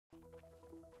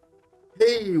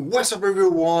Hey, what's up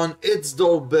everyone? It's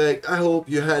Dolbeck. I hope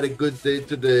you had a good day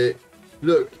today.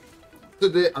 Look,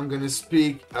 today I'm gonna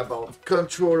speak about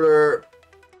controller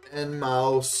and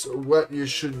mouse, what you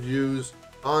should use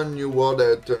on your world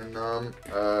Aeternum.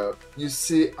 You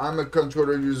see, I'm a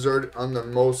controller user on the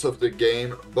most of the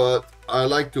game, but I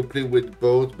like to play with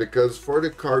both because for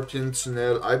the cartoon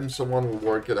tunnel, I'm someone who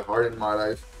worked hard in my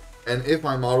life, and if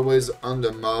I'm always on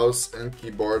the mouse and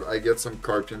keyboard, I get some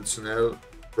cartoon tunnel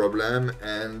problem,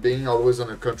 and being always on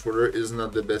a controller is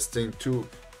not the best thing too.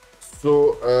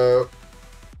 So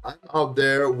I'm out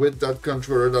there with that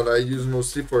controller that I use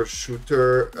mostly for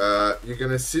shooter. You're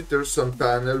gonna see there's some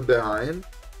panel behind,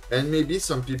 and maybe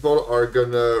some people are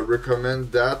gonna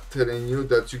recommend that, telling you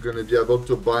that you're gonna be able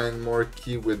to bind more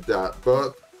key with that,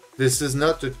 but this is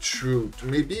not the truth.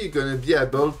 Maybe you're gonna be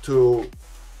able to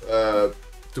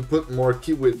put more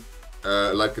key with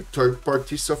like a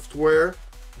third-party software,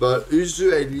 but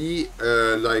usually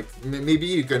like maybe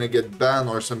you're gonna get banned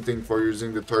or something for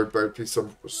using the third-party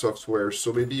software,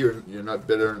 so maybe you're not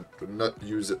better to not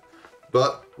use it.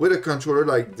 But with a controller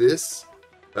like this,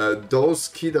 those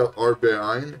keys that are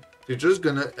behind, they're just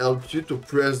gonna help you to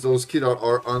press those keys that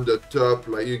are on the top.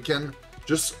 Like you can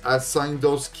just assign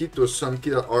those keys to some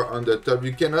keys that are on the top.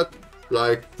 You cannot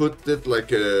like put it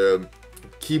like a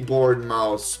keyboard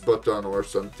mouse button or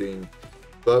something.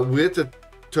 But with a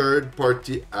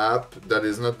third-party app that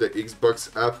is not the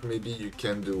Xbox app, maybe you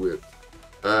can do it.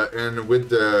 And with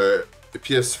the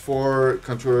PS4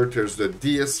 controller, there's the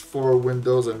DS4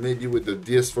 Windows, and maybe with the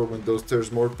DS4 Windows,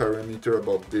 there's more parameter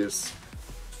about this.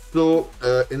 So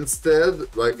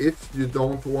instead, like if you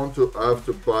don't want to have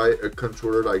to buy a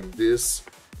controller like this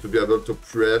to be able to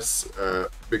press,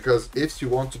 because if you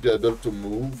want to be able to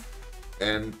move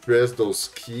and press those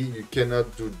keys, you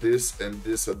cannot do this and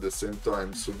this at the same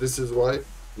time. So this is why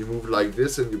you move like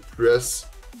this and you press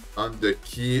on the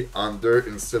key under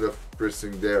instead of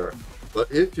pressing there. But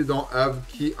if you don't have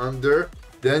key under,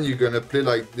 then you're gonna play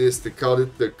like this. They call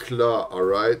it the claw,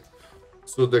 alright?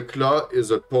 So the claw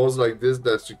is a pose like this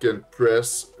that you can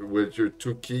press with your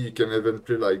two keys. You can even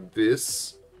play like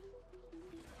this.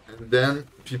 And then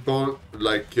people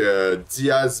like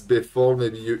Diaz before,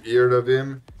 maybe you heard of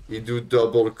him, he do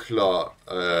double claw.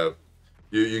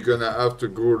 You're gonna have to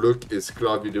go look his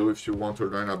claw video if you want to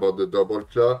learn about the double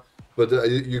claw. But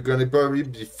you're gonna probably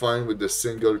be fine with the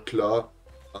single claw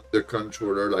on the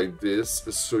controller like this.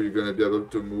 So you're gonna be able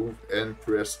to move and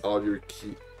press all your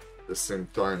keys at the same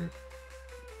time.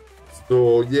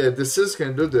 So yeah, this is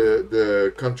kind of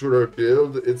the controller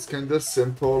build. It's kind of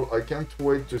simple. I can't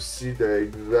wait to see the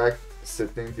exact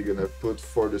settings you're gonna put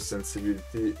for the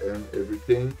sensitivity and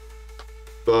everything.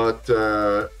 But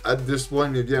at this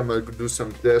point, maybe I'm gonna do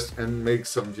some tests and make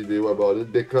some video about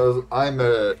it, because I'm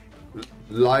a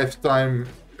lifetime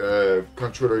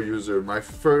controller user. My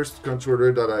first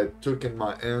controller that I took in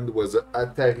my hand was an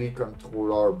Atari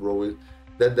controller, bro.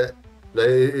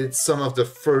 It's some of the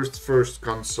first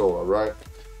console, alright?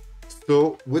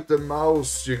 So with the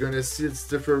mouse, you're gonna see it's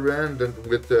different than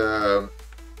with the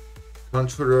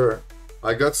controller.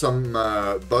 I got some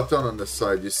button on the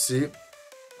side, you see?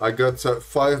 I got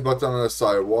 5 buttons on the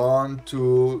side. 1,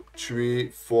 2, 3,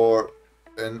 4,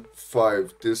 and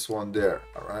 5. This one there,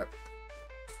 alright?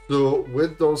 So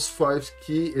with those 5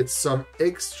 keys, it's some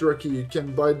extra key. You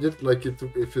can buy it like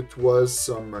if it was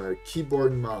some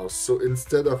keyboard mouse. So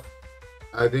instead of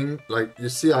having, like you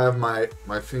see, I have my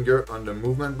finger on the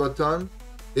movement button.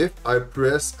 If I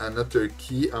press another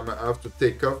key, I'm gonna have to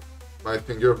take off my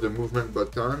finger of the movement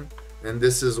button. And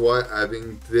this is why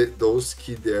having those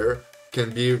keys there can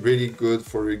be really good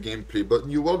for your gameplay. But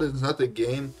New World is not a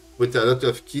game with a lot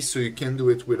of keys, so you can do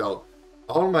it without.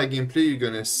 All my gameplay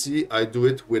you're gonna see, I do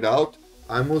it without.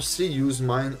 I mostly use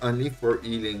mine only for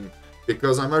healing,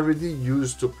 because I'm already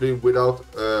used to play without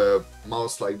a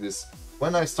mouse like this.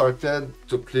 When I started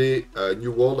to play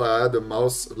New World, I had a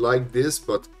mouse like this,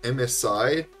 but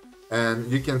MSI, and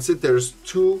you can see there's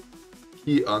 2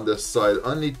 keys on the side,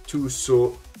 only 2,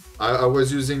 so I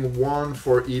was using one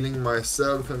for healing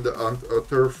myself and the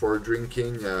other for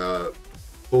drinking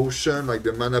potion, like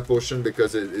the mana potion,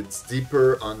 because it's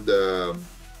deeper on the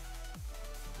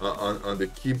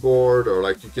keyboard, or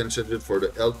like you can change it for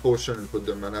the health potion and put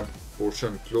the mana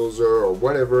potion closer or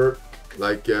whatever.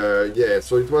 Like yeah,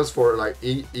 so it was for like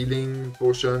healing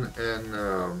potion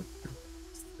and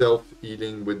self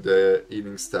healing with the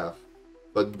healing staff.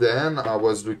 But then I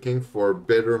was looking for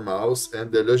better mouse,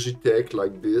 and the Logitech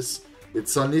like this,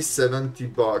 it's only 70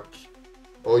 bucks.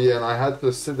 Oh yeah, and I had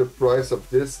to see the price of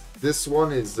this. This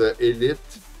one is Elite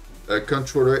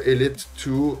controller, Elite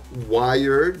 2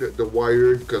 wired. The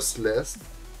wired costs less.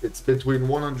 It's between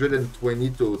 120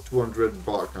 to 200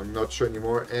 bucks. I'm not sure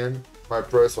anymore. And my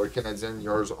price are Canadian.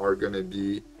 Yours are gonna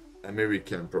be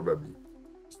American probably.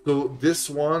 So this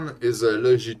one is a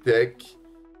Logitech.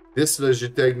 This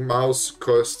Logitech mouse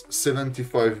costs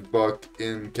 75 bucks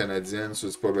in Canadian, so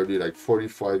it's probably like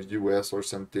 45 US or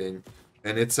something.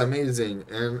 And it's amazing.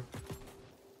 And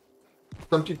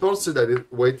some people say that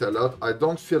it weighs a lot. I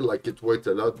don't feel like it weighs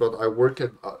a lot, but I work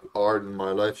hard in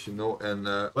my life, you know, and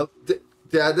well,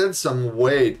 they added some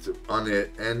weight on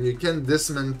it, and you can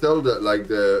dismantle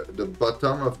the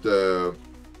bottom of the.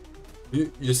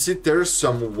 You see, there's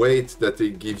some weight that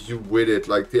they give you with it,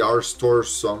 like they are stored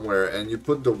somewhere, and you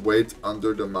put the weight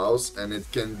under the mouse, and it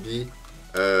can be,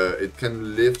 it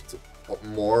can lift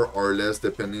more or less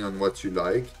depending on what you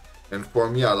like. And for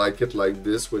me, I like it like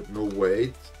this with no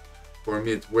weight. For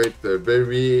me, it weight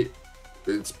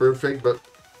it's perfect, but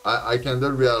I kind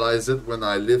of realize it when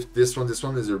I lift this one. This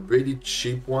one is a really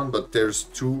cheap one, but there's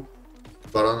two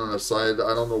buttons on the side.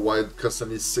 I don't know why it cost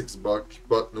me $6,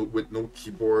 but no, with no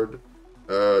keyboard.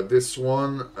 This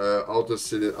one, how to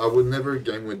set it? I would never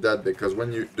game with that because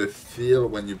the feel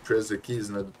when you press the key is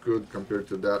not good compared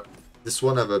to that. This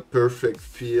one have a perfect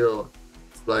feel.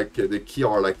 It's like the key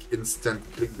are like instant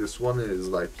click. This one is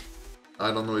like,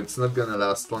 I don't know, it's not gonna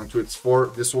last long too. It's for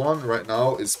this one right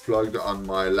now is plugged on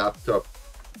my laptop.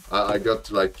 I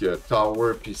got like a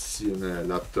tower PC and a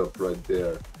laptop right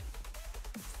there.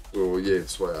 So yeah,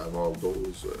 that's why I have all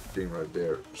those things right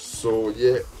there. So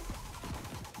yeah.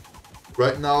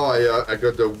 Right now, I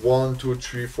got the 1, 2,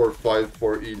 3, 4, 5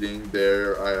 for healing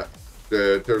there.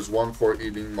 There's one for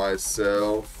healing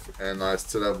myself, and I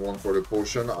still have one for the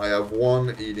potion. I have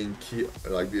one healing key,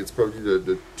 like it's probably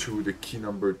the key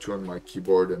number 2 on my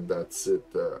keyboard, and that's it.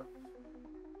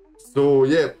 So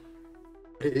yeah,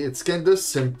 it's kind of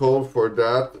simple for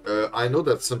that. I know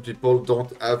that some people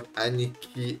don't have any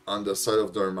key on the side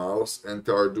of their mouse, and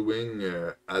they are doing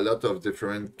a lot of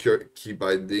different key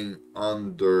binding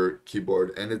on their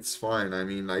keyboard, and it's fine. I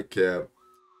mean, like,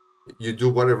 you do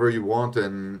whatever you want,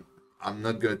 and I'm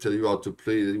not gonna tell you how to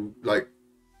play. Like,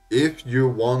 if you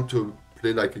want to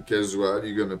play like a casual,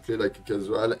 you're gonna play like a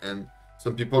casual, and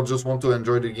some people just want to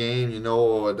enjoy the game, you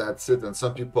know, that's it. And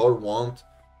some people want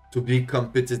to be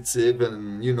competitive,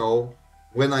 and you know,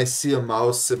 when I see a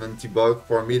mouse 70 bucks,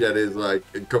 for me that is like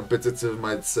a competitive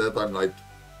mindset. I'm like,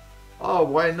 oh,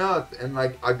 why not? And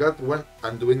like, I got, when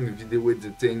I'm doing video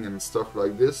editing and stuff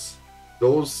like this,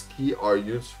 those keys are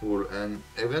useful. And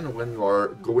even when you are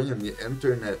going on the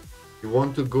internet, you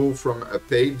want to go from a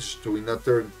page to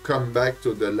another, come back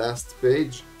to the last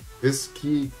page, this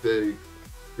key, they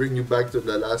bring you back to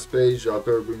the last page, the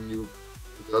other bring you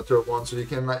the other one, so you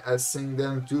can like async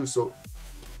them too. So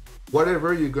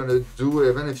whatever you're gonna do,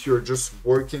 even if you're just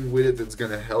working with it, it's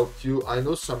gonna help you. I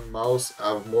know some mouse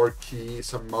have more keys,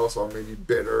 some mouse are maybe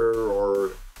better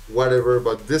or whatever,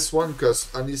 but this one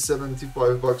costs only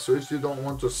 75 bucks. So if you don't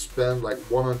want to spend like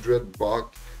 100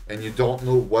 bucks and you don't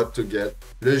know what to get,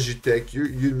 Logitech,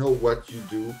 you know what you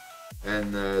do.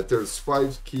 And there's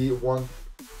 5 keys, one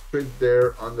straight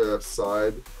there on the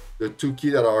side. The 2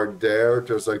 keys that are there,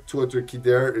 there's like 2 other keys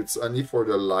there. It's only for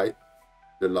the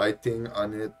lighting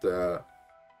on it.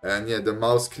 And yeah, the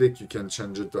mouse click, you can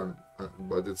change it on,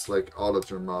 but it's like all of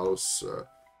your mouse.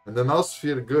 And the mouse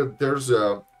feel good. There's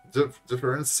a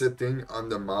different setting on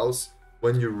the mouse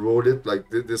when you roll it like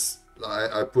this.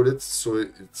 I put it so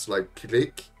it's like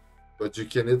click, but you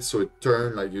can hit so it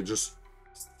turn, like you just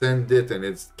send it and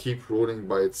it keep rolling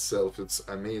by itself. It's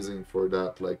amazing for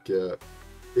that. Like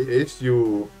if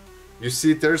you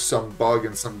see, there's some bug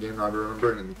in some game. I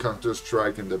remember in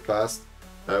Counter-Strike in the past,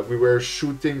 we were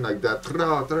shooting like that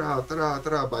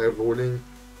by rolling.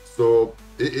 So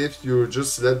if you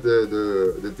just let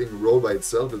the thing roll by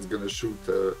itself, it's gonna shoot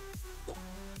a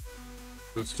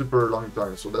super long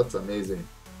time. So that's amazing.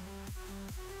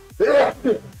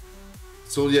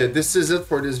 So yeah, this is it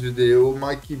for this video.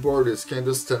 My keyboard is kind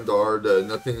of standard,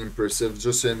 nothing impressive,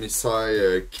 just a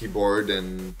MSI keyboard.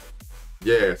 And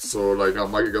yeah, so like I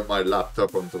might got my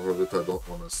laptop on top of it. I don't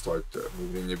want to start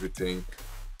moving everything,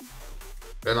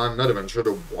 and I'm not even sure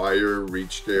the wire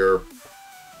reached there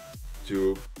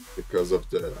too because of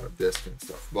the desk and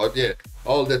stuff. But yeah,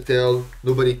 all detail,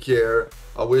 nobody care.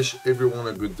 I wish everyone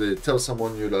a good day. Tell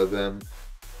someone you love them.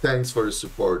 Thanks for the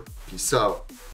support. Peace out.